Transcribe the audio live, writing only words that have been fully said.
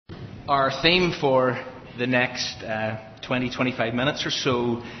Our theme for the next 20-25 minutes or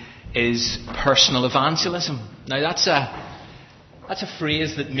so is personal evangelism. Now that's a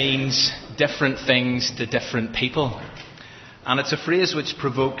phrase that means different things to different people. And it's a phrase which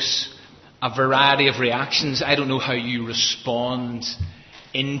provokes a variety of reactions. I don't know how you respond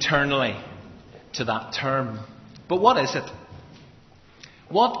internally to that term. But what is it?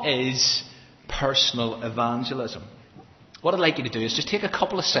 What is personal evangelism? What I'd like you to do is just take a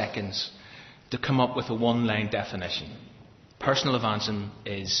couple of seconds to come up with a one-line definition. Personal evangelism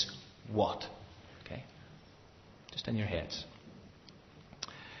is what? Okay? Just in your heads.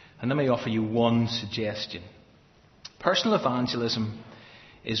 And let me offer you one suggestion. Personal evangelism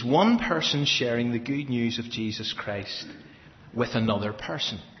is one person sharing the good news of Jesus Christ with another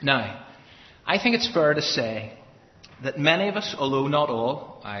person. Now, I think it's fair to say that many of us, although not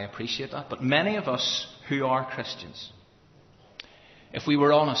all, I appreciate that, but many of us who are Christians, if we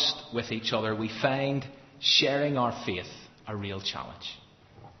were honest with each other, we find sharing our faith a real challenge.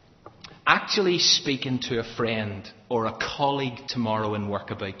 Actually speaking to a friend or a colleague tomorrow in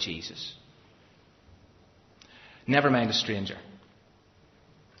work about Jesus. Never mind a stranger.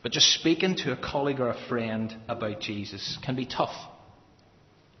 But just speaking to a colleague or a friend about Jesus can be tough,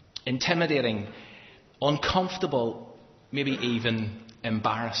 intimidating, uncomfortable, maybe even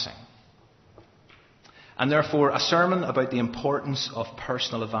embarrassing. And therefore, a sermon about the importance of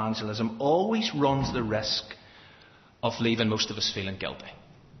personal evangelism always runs the risk of leaving most of us feeling guilty.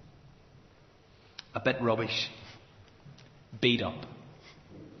 A bit rubbish, beat up,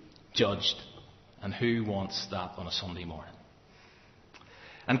 judged. And who wants that on a Sunday morning?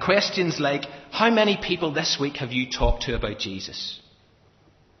 And questions like, how many people this week have you talked to about Jesus?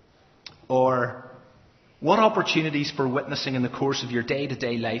 Or, what opportunities for witnessing in the course of your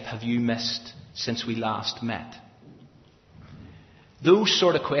day-to-day life have you missed since we last met? Those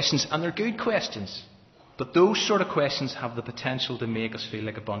sort of questions, and they're good questions, but those sort of questions have the potential to make us feel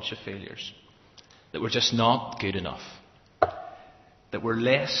like a bunch of failures. That we're just not good enough. That we're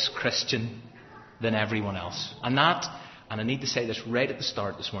less Christian than everyone else. And I need to say this right at the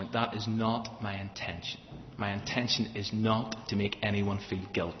start this morning, that is not my intention. My intention is not to make anyone feel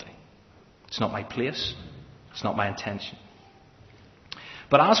guilty. It's not my place. It's not my intention.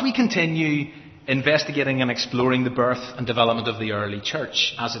 But as we continue investigating and exploring the birth and development of the early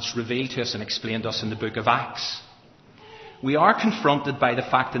church, as it's revealed to us and explained to us in the book of Acts, we are confronted by the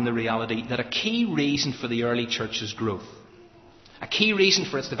fact and the reality that a key reason for the early church's growth, a key reason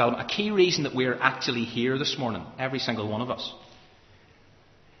for its development, a key reason that we're actually here this morning, every single one of us,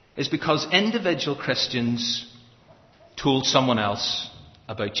 is because individual Christians told someone else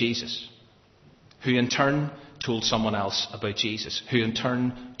about Jesus, who in turn told someone else about Jesus, who in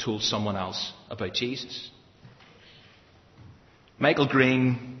turn told someone else about Jesus. Michael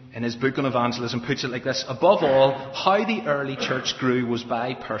Green, in his book on evangelism, puts it like this: above all, how the early church grew was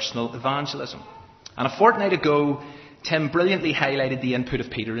by personal evangelism. And a fortnight ago, Tim brilliantly highlighted the input of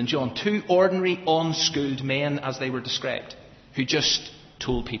Peter and John, two ordinary, unschooled men, as they were described, who just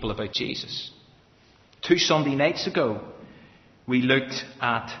told people about Jesus. 2 Sunday nights ago, we looked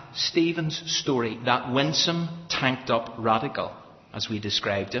at Stephen's story, that winsome, tanked-up radical, as we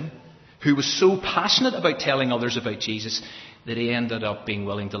described him, who was so passionate about telling others about Jesus that he ended up being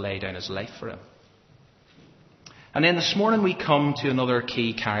willing to lay down his life for him. And then this morning we come to another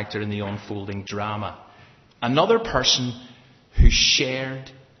key character in the unfolding drama. Another person who shared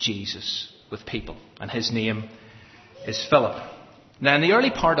Jesus with people. And his name is Philip. Now in the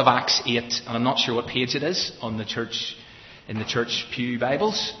early part of Acts 8, and I'm not sure what page it is on the church, in the church pew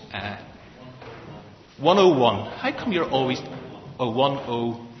Bibles, 101. How come you're always...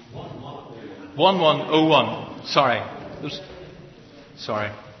 1101. Sorry.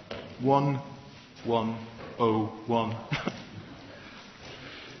 1101.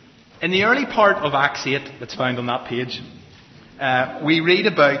 In the early part of Acts 8, that's found on that page, we read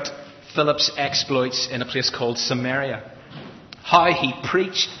about Philip's exploits in a place called Samaria. How he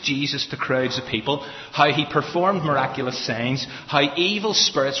preached Jesus to crowds of people, how he performed miraculous signs, how evil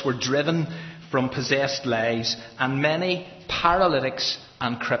spirits were driven from possessed lives, and many paralytics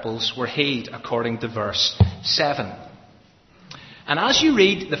and cripples were healed, according to verse 7. And as you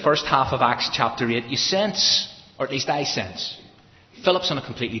read the first half of Acts chapter 8, you sense, or at least I sense, Philip's on a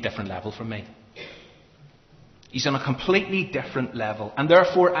completely different level from me. He's on a completely different level. And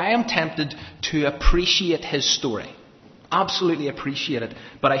therefore, I am tempted to appreciate his story. Absolutely appreciate it.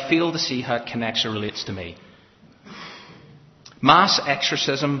 But I fail to see how it connects or relates to me. Mass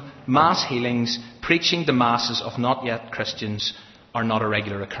exorcism, mass healings, preaching to masses of not yet Christians are not a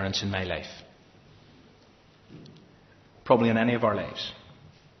regular occurrence in my life. Probably in any of our lives.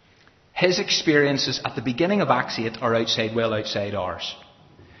 His experiences at the beginning of Acts 8 are outside ours.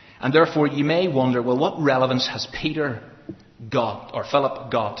 And therefore you may wonder, well, what relevance has Philip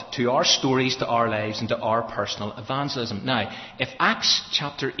got to our stories, to our lives, and to our personal evangelism? Now, if Acts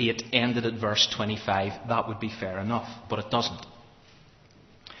chapter 8 ended at verse 25, that would be fair enough, but it doesn't.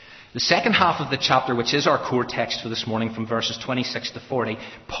 The second half of the chapter, which is our core text for this morning, from verses 26 to 40,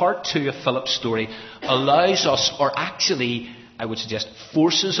 part 2 of Philip's story, allows us, or actually, I would suggest,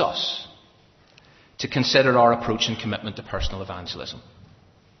 forces us to consider our approach and commitment to personal evangelism.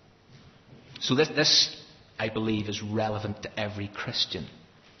 So this, I believe, is relevant to every Christian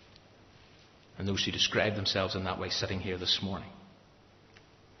and those who describe themselves in that way sitting here this morning,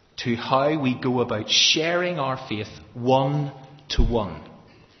 to how we go about sharing our faith one-to-one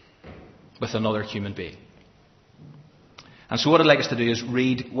with another human being. And so what I'd like us to do is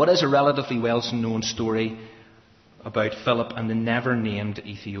read what is a relatively well-known story about Philip and the never-named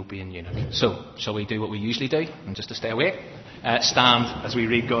Ethiopian eunuch. So, shall we do what we usually do? And just to stay awake, stand as we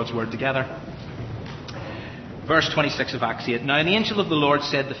read God's Word together. Verse 26 of Acts 8. Now an angel of the Lord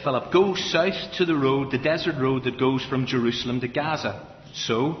said to Philip, "Go south to the road, the desert road that goes from Jerusalem to Gaza."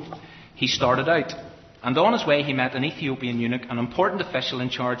 So he started out. And on his way he met an Ethiopian eunuch, an important official in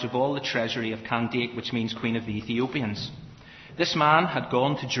charge of all the treasury of Candace, which means Queen of the Ethiopians. This man had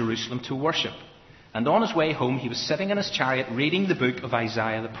gone to Jerusalem to worship. And on his way home he was sitting in his chariot reading the book of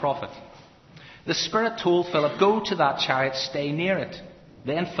Isaiah the prophet. The Spirit told Philip, "Go to that chariot, stay near it."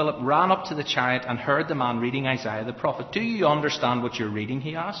 Then Philip ran up to the chariot and heard the man reading Isaiah the prophet. "Do you understand what you're reading?"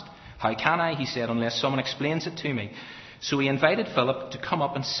 he asked. "How can I?" he said, "unless someone explains it to me." So he invited Philip to come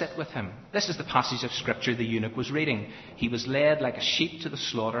up and sit with him. This is the passage of Scripture the eunuch was reading. "He was led like a sheep to the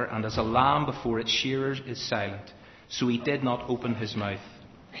slaughter, and as a lamb before its shearers is silent, so he did not open his mouth.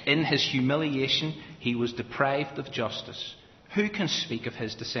 In his humiliation he was deprived of justice. Who can speak of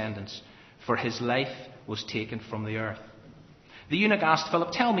his descendants? For his life was taken from the earth." The eunuch asked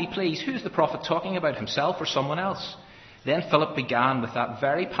Philip, "Tell me, please, who is the prophet talking about, himself or someone else?" Then Philip began with that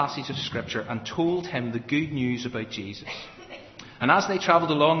very passage of Scripture and told him the good news about Jesus. And as they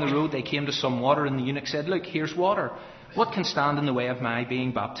travelled along the road, they came to some water, and the eunuch said, "Look, here's water. What can stand in the way of my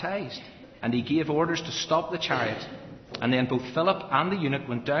being baptized?" And he gave orders to stop the chariot. And then both Philip and the eunuch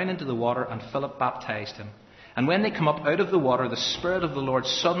went down into the water, and Philip baptized him. And when they come up out of the water, the Spirit of the Lord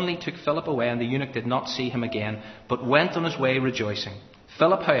suddenly took Philip away, and the eunuch did not see him again, but went on his way rejoicing.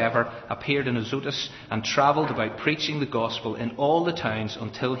 Philip, however, appeared in Azotus and travelled about preaching the gospel in all the towns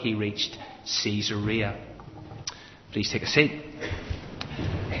until he reached Caesarea. Please take a seat.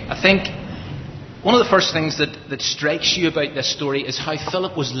 I think one of the first things that strikes you about this story is how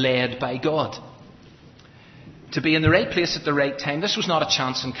Philip was led by God. To be in the right place at the right time. This was not a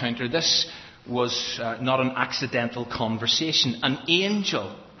chance encounter. This was not an accidental conversation. An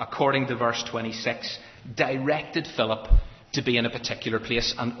angel, according to verse 26, directed Philip to be in a particular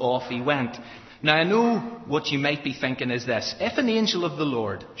place, and off he went. Now I know what you might be thinking is this: if an angel of the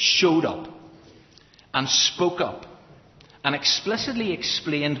Lord showed up and spoke up and explicitly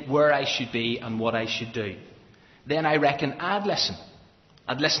explained where I should be and what I should do, then I reckon I'd listen.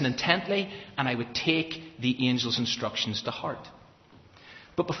 I'd listen intently, and I would take the angel's instructions to heart.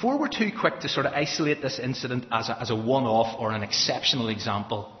 But before we're too quick to sort of isolate this incident as a one-off or an exceptional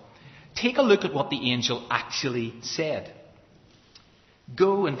example, take a look at what the angel actually said.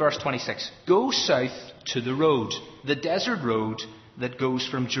 Go, in verse 26, go south to the road, the desert road that goes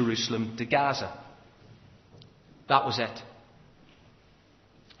from Jerusalem to Gaza. That was it.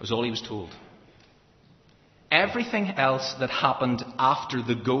 That was all he was told. Everything else that happened after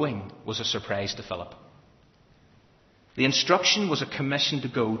the going was a surprise to Philip. The instruction was a commission to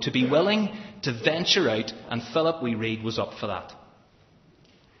go, to be willing to venture out, and Philip, we read, was up for that.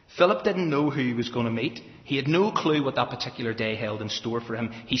 Philip didn't know who he was going to meet. He had no clue what that particular day held in store for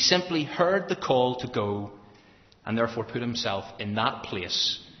him. He simply heard the call to go, and therefore put himself in that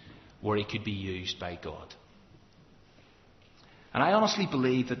place where he could be used by God. And I honestly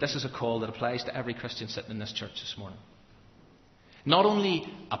believe that this is a call that applies to every Christian sitting in this church this morning. Not only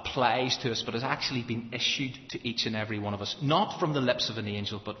applies to us, but has actually been issued to each and every one of us. Not from the lips of an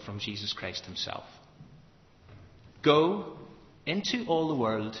angel, but from Jesus Christ himself. Go into all the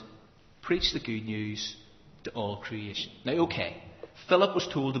world, preach the good news to all creation. Now, okay, Philip was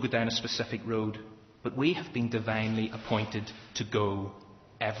told to go down a specific road, but we have been divinely appointed to go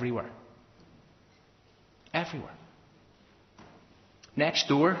everywhere. Everywhere. Next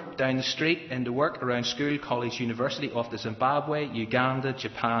door, down the street, into work, around school, college, university, off to Zimbabwe, Uganda,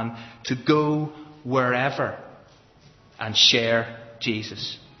 Japan, to go wherever and share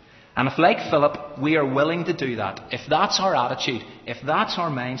Jesus. And if, like Philip, we are willing to do that, if that's our attitude, if that's our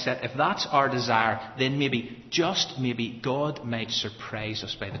mindset, if that's our desire, then maybe, just maybe, God might surprise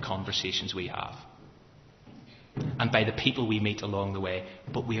us by the conversations we have and by the people we meet along the way.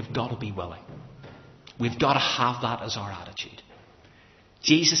 But we have got to be willing. We've got to have that as our attitude.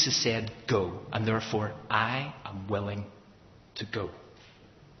 Jesus has said, go, and therefore I am willing to go.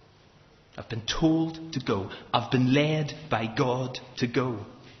 I've been told to go. I've been led by God to go.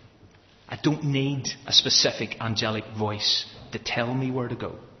 I don't need a specific angelic voice to tell me where to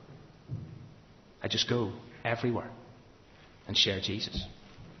go. I just go everywhere and share Jesus.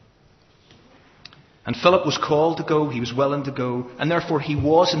 And Philip was called to go, he was willing to go, and therefore he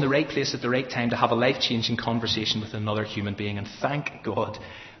was in the right place at the right time to have a life-changing conversation with another human being. And thank God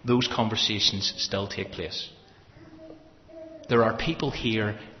those conversations still take place. There are people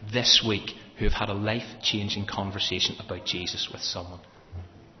here this week who have had a life-changing conversation about Jesus with someone.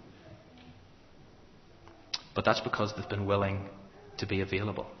 But that's because they've been willing to be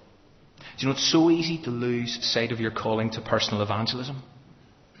available. Do you know, it's so easy to lose sight of your calling to personal evangelism.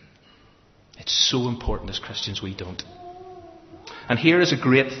 It's so important as Christians we don't. And here is a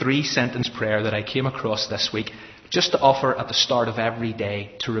great 3-sentence prayer that I came across this week, just to offer at the start of every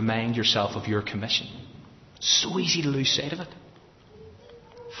day to remind yourself of your commission. So easy to lose sight of it.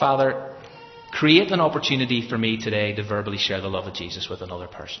 Father, create an opportunity for me today to verbally share the love of Jesus with another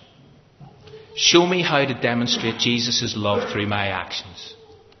person. Show me how to demonstrate Jesus' love through my actions.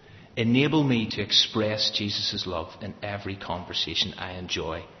 Enable me to express Jesus' love in every conversation I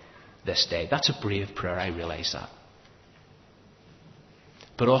enjoy this day. That's a brave prayer, I realise that.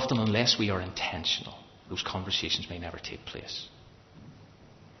 But often, unless we are intentional, those conversations may never take place.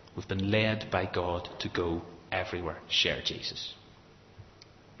 We've been led by God to go everywhere, share Jesus.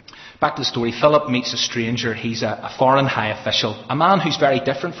 Back to the story. Philip meets a stranger. He's a foreign high official, a man who's very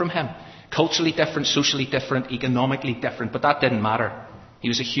different from him. Culturally different, socially different, economically different, but that didn't matter. He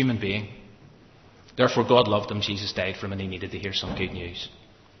was a human being. Therefore, God loved him, Jesus died for him, and he needed to hear some good news.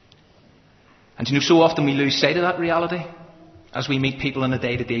 And you know, so often we lose sight of that reality as we meet people on a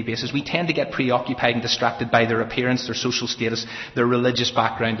day-to-day basis. We tend to get preoccupied and distracted by their appearance, their social status, their religious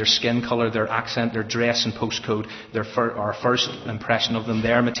background, their skin colour, their accent, their dress and postcode, our first impression of them,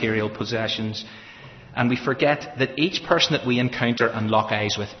 their material possessions. And we forget that each person that we encounter and lock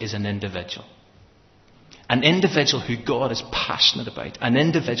eyes with is an individual. An individual who God is passionate about. An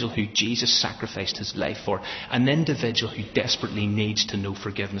individual who Jesus sacrificed his life for. An individual who desperately needs to know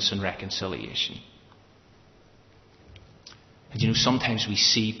forgiveness and reconciliation. And you know, sometimes we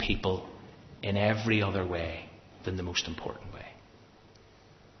see people in every other way than the most important way.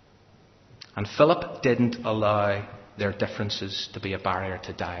 And Philip didn't allow their differences to be a barrier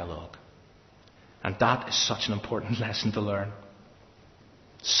to dialogue. And that is such an important lesson to learn.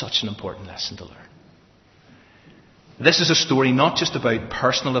 Such an important lesson to learn. This is a story not just about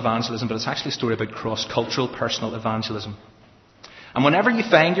personal evangelism, but it's actually a story about cross-cultural personal evangelism. And whenever you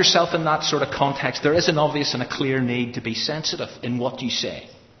find yourself in that sort of context, there is an obvious and a clear need to be sensitive in what you say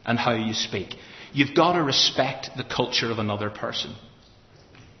and how you speak. You've got to respect the culture of another person.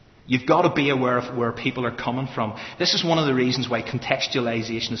 You've got to be aware of where people are coming from. This is one of the reasons why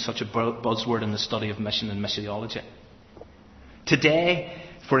contextualization is such a buzzword in the study of mission and missiology. Today,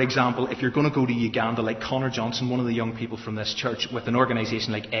 for example, if you're going to go to Uganda, like Connor Johnson, one of the young people from this church, with an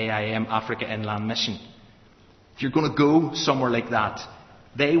organisation like AIM, Africa Inland Mission, if you're going to go somewhere like that,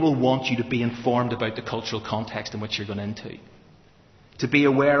 they will want you to be informed about the cultural context in which you're going into. To be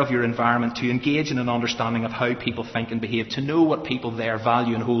aware of your environment, to engage in an understanding of how people think and behave, to know what people there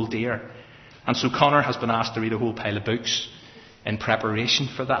value and hold dear. And so Connor has been asked to read a whole pile of books in preparation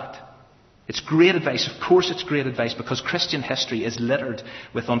for that. It's great advice. Of course it's great advice, because Christian history is littered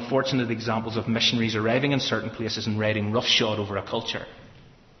with unfortunate examples of missionaries arriving in certain places and riding roughshod over a culture,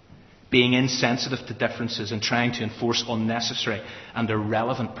 being insensitive to differences and trying to enforce unnecessary and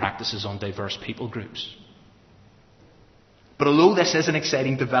irrelevant practices on diverse people groups. But although this is an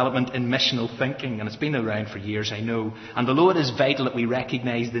exciting development in missional thinking, and it's been around for years, I know, and although it is vital that we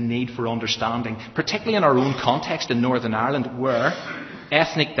recognise the need for understanding, particularly in our own context in Northern Ireland, where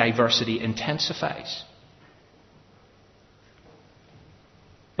ethnic diversity intensifies.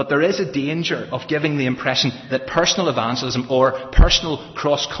 But there is a danger of giving the impression that personal evangelism or personal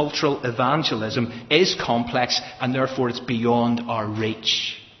cross-cultural evangelism is complex and therefore it's beyond our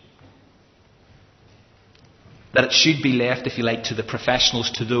reach. That it should be left, if you like, to the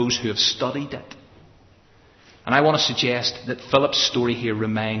professionals, to those who have studied it. And I want to suggest that Philip's story here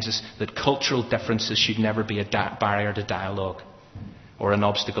reminds us that cultural differences should never be a barrier to dialogue or an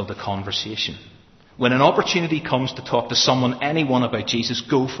obstacle to conversation. When an opportunity comes to talk to someone, anyone about Jesus,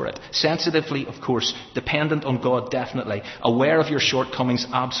 go for it. Sensitively, of course. Dependent on God, definitely. Aware of your shortcomings,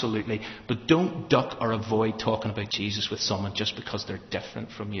 absolutely. But don't duck or avoid talking about Jesus with someone just because they're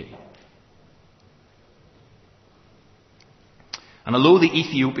different from you. And although the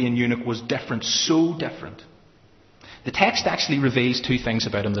Ethiopian eunuch was different, so different, the text actually reveals two things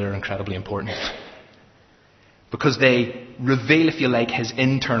about him that are incredibly important. Because they reveal, if you like, his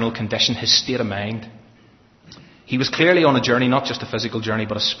internal condition, his state of mind. He was clearly on a journey, not just a physical journey,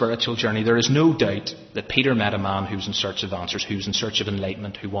 but a spiritual journey. There is no doubt that Peter met a man who was in search of answers, who was in search of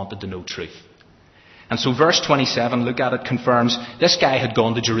enlightenment, who wanted to know truth. And so verse 27, look at it, confirms this guy had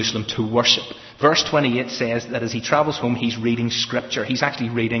gone to Jerusalem to worship. Verse 28 says that as he travels home, he's reading Scripture. He's actually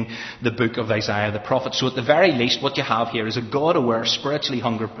reading the book of Isaiah the prophet. So at the very least, what you have here is a God-aware, spiritually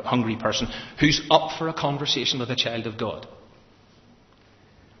hungry person who's up for a conversation with a child of God.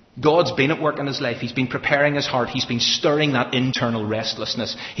 God's been at work in his life. He's been preparing his heart. He's been stirring that internal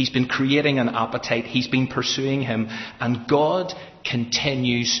restlessness. He's been creating an appetite. He's been pursuing him. And God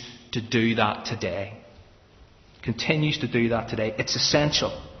continues to do that today. Continues to do that today. It's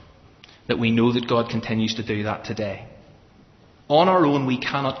essential that we know that God continues to do that today. On our own, we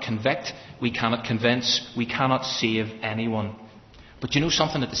cannot convict, we cannot convince, we cannot save anyone. But you know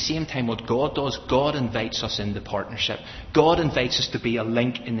something? At the same time, what God does, God invites us into partnership. God invites us to be a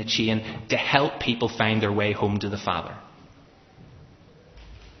link in the chain to help people find their way home to the Father.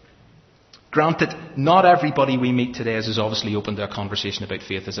 Granted, not everybody we meet today is obviously open to a conversation about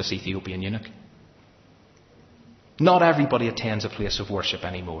faith as this Ethiopian eunuch. Not everybody attends a place of worship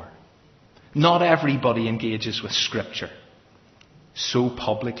anymore. Not everybody engages with Scripture. So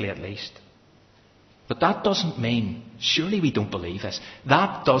publicly at least. But that doesn't mean, surely we don't believe this,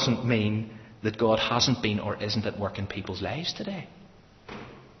 that doesn't mean that God hasn't been or isn't at work in people's lives today.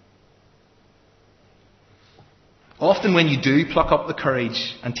 Often when you do pluck up the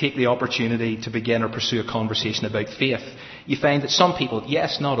courage and take the opportunity to begin or pursue a conversation about faith, you find that some people,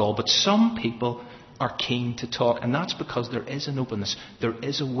 yes, not all, but some people are keen to talk. And that's because there is an openness, there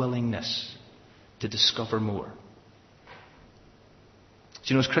is a willingness to discover more. Do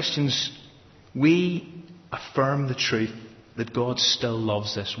you know, as Christians, we affirm the truth that God still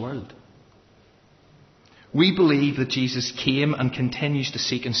loves this world. We believe that Jesus came and continues to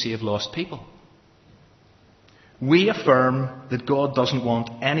seek and save lost people. We affirm that God doesn't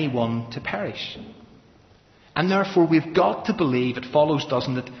want anyone to perish. And therefore we've got to believe, it follows,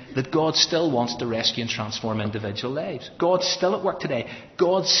 doesn't it, that God still wants to rescue and transform individual lives. God's still at work today.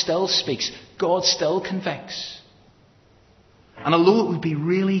 God still speaks. God still convicts. And although it would be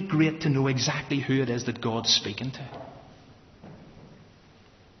really great to know exactly who it is that God's speaking to,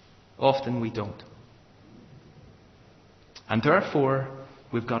 often we don't. And therefore,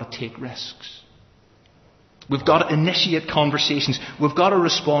 we've got to take risks. We've got to initiate conversations. We've got to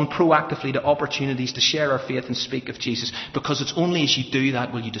respond proactively to opportunities to share our faith and speak of Jesus. Because it's only as you do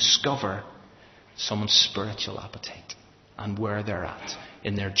that will you discover someone's spiritual appetite and where they're at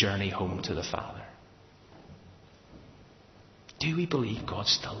in their journey home to the Father. Do we believe God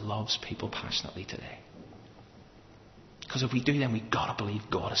still loves people passionately today? Because if we do, then we've got to believe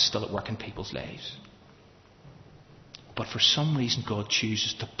God is still at work in people's lives. But for some reason, God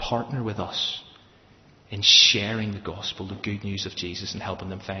chooses to partner with us in sharing the gospel, the good news of Jesus, and helping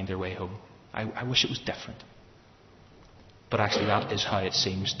them find their way home. I wish it was different. But actually that is how it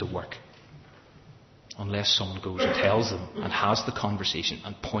seems to work. Unless someone goes and tells them and has the conversation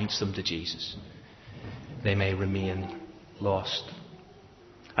and points them to Jesus, they may remain lost.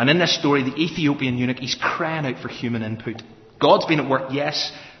 And in this story, the Ethiopian eunuch, he's crying out for human input. God's been at work,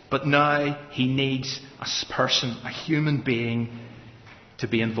 yes, but now he needs a person, a human being, to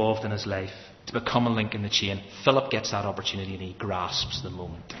be involved in his life, to become a link in the chain. Philip gets that opportunity and he grasps the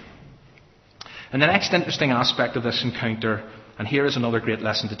moment. And the next interesting aspect of this encounter, and here is another great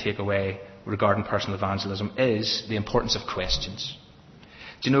lesson to take away regarding personal evangelism, is the importance of questions.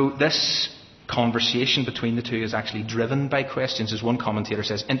 Do you know, this conversation between the two is actually driven by questions. As one commentator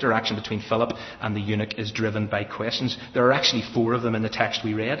says, interaction between Philip and the eunuch is driven by questions. There are actually 4 of them in the text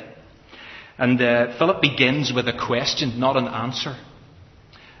we read. And Philip begins with a question, not an answer.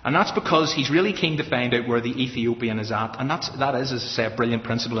 And that's because he's really keen to find out where the Ethiopian is at. And that is, as I say, a brilliant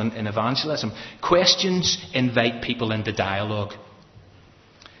principle in evangelism. Questions invite people into dialogue.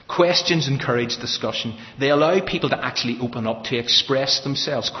 Questions encourage discussion. They allow people to actually open up, to express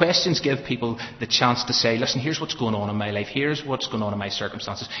themselves. Questions give people the chance to say, listen, here's what's going on in my life. Here's what's going on in my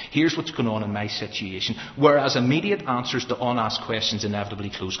circumstances. Here's what's going on in my situation. Whereas immediate answers to unasked questions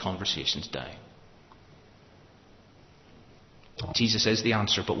inevitably close conversations down. Jesus is the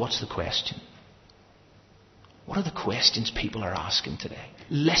answer, but what's the question? What are the questions people are asking today?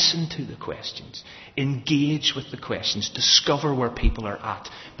 Listen to the questions. Engage with the questions. Discover where people are at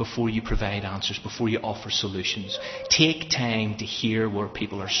before you provide answers, before you offer solutions. Take time to hear where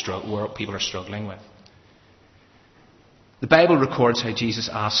people are struggling with. The Bible records how Jesus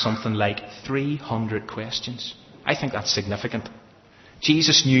asked something like 300 questions. I think that's significant.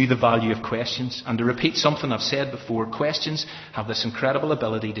 Jesus knew the value of questions. And to repeat something I've said before, questions have this incredible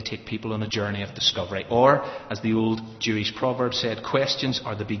ability to take people on a journey of discovery. Or, as the old Jewish proverb said, questions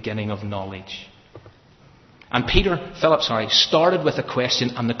are the beginning of knowledge. And Philip started with a question,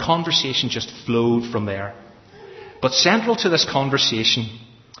 and the conversation just flowed from there. But central to this conversation,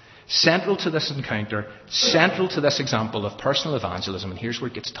 central to this encounter, central to this example of personal evangelism, and here's where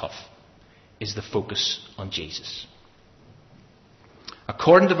it gets tough, is the focus on Jesus.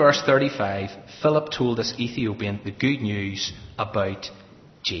 According to verse 35, Philip told this Ethiopian the good news about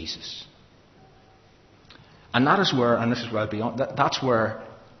Jesus. And that is where, and this is where I'll be on, that's where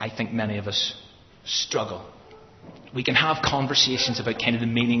I think many of us struggle. We can have conversations about kind of the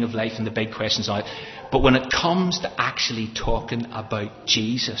meaning of life and the big questions on it, but when it comes to actually talking about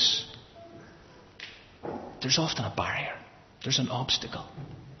Jesus, there's often a barrier. There's an obstacle.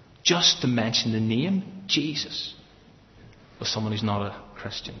 Just to mention the name Jesus with someone who's not a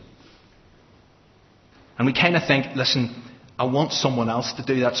Christian. And we kind of think, listen, I want someone else to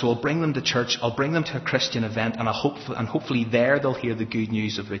do that, so I'll bring them to church, I'll bring them to a Christian event, and hopefully there they'll hear the good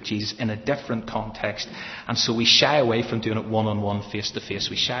news about Jesus in a different context. And so we shy away from doing it one-on-one, face-to-face.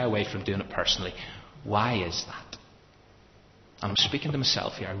 We shy away from doing it personally. Why is that? And I'm speaking to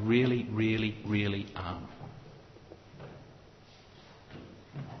myself here. I really, really, really am.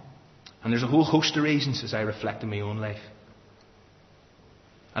 And there's a whole host of reasons as I reflect on my own life.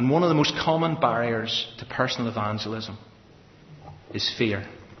 And one of the most common barriers to personal evangelism is fear.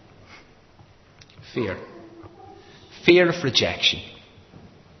 Fear. Fear of rejection.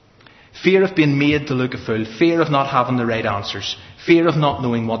 Fear of being made to look a fool. Fear of not having the right answers. Fear of not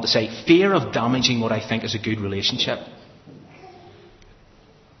knowing what to say. Fear of damaging what I think is a good relationship.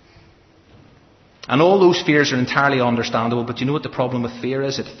 And all those fears are entirely understandable, but you know what the problem with fear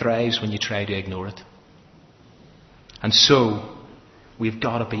is? It thrives when you try to ignore it. And so, we've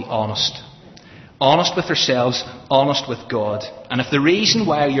got to be honest. Honest with ourselves, honest with God. And if the reason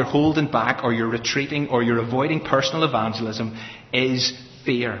why you're holding back or you're retreating or you're avoiding personal evangelism is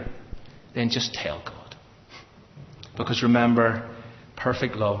fear, then just tell God. Because remember,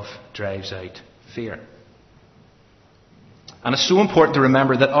 perfect love drives out fear. And it's so important to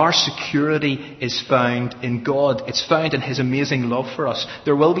remember that our security is found in God. It's found in His amazing love for us.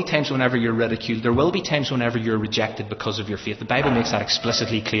 There will be times whenever you're ridiculed. There will be times whenever you're rejected because of your faith. The Bible makes that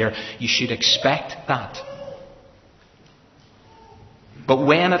explicitly clear. You should expect that. But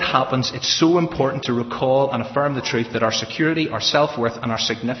when it happens, it's so important to recall and affirm the truth that our security, our self-worth and our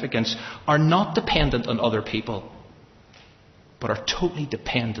significance are not dependent on other people, but are totally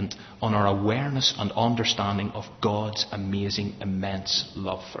dependent on our awareness and understanding of God's amazing, immense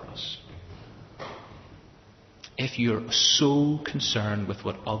love for us. If you're so concerned with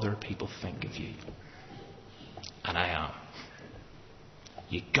what other people think of you, and I am,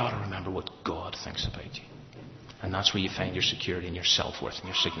 you've got to remember what God thinks about you. And that's where you find your security and your self-worth and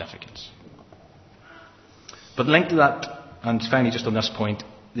your significance. But linked to that, and finally just on this point,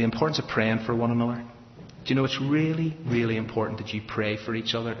 the importance of praying for one another. Do you know it's really, really important that you pray for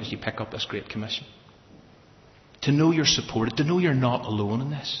each other as you pick up this Great Commission? To know you're supported, to know you're not alone in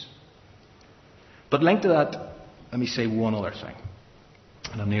this. But linked to that, let me say one other thing,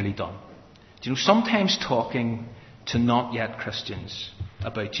 and I'm nearly done. Do you know, sometimes talking to not yet Christians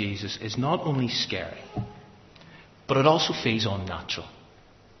about Jesus is not only scary, but it also feels unnatural,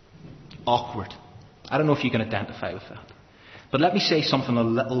 awkward. I don't know if you can identify with that. But let me say something a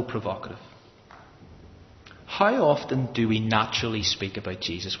little provocative. How often do we naturally speak about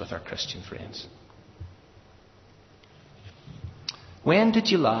Jesus with our Christian friends? When did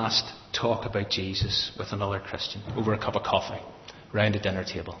you last talk about Jesus with another Christian over a cup of coffee, round a dinner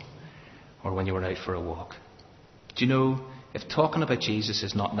table, or when you were out for a walk? Do you know, if talking about Jesus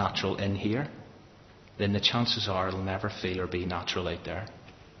is not natural in here, then the chances are it'll never feel or be natural out there.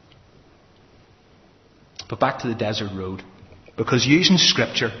 But back to the desert road. Because using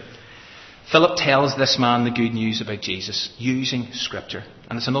Scripture, Philip tells this man the good news about Jesus, using Scripture.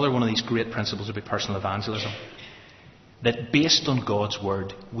 And it's another one of these great principles about personal evangelism. That based on God's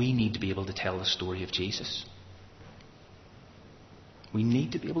Word, we need to be able to tell the story of Jesus. We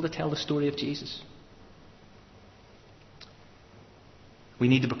need to be able to tell the story of Jesus. We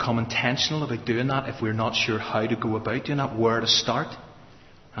need to become intentional about doing that if we're not sure how to go about doing that, where to start.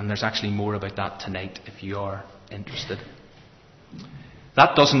 And there's actually more about that tonight if you are interested.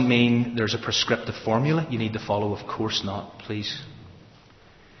 That doesn't mean there's a prescriptive formula you need to follow. Of course not, please.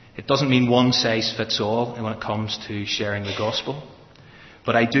 It doesn't mean one size fits all when it comes to sharing the gospel.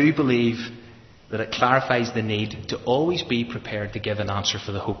 But I do believe that it clarifies the need to always be prepared to give an answer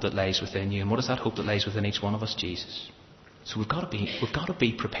for the hope that lies within you. And what is that hope that lies within each one of us? Jesus. So we've got to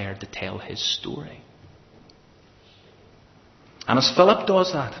be prepared to tell his story. And as Philip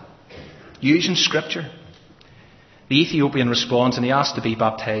does that, using Scripture, the Ethiopian responds and he asks to be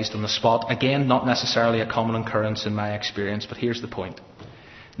baptized on the spot. Again, not necessarily a common occurrence in my experience, but here's the point.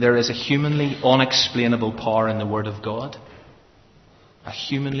 There is a humanly unexplainable power in the Word of God. A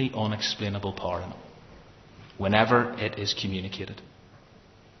humanly unexplainable power in it. Whenever it is communicated.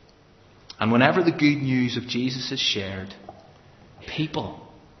 And whenever the good news of Jesus is shared, people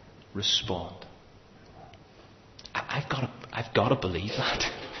respond. I've got to believe that.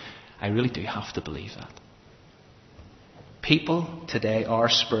 I really do have to believe that. People today are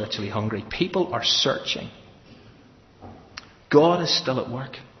spiritually hungry. People are searching. God is still at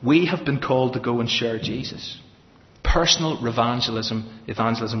work. We have been called to go and share Jesus. Personal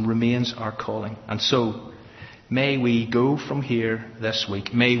evangelism remains our calling. And so, may we go from here this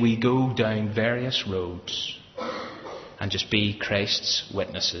week, may we go down various roads and just be Christ's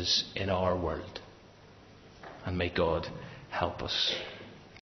witnesses in our world. And may God help us.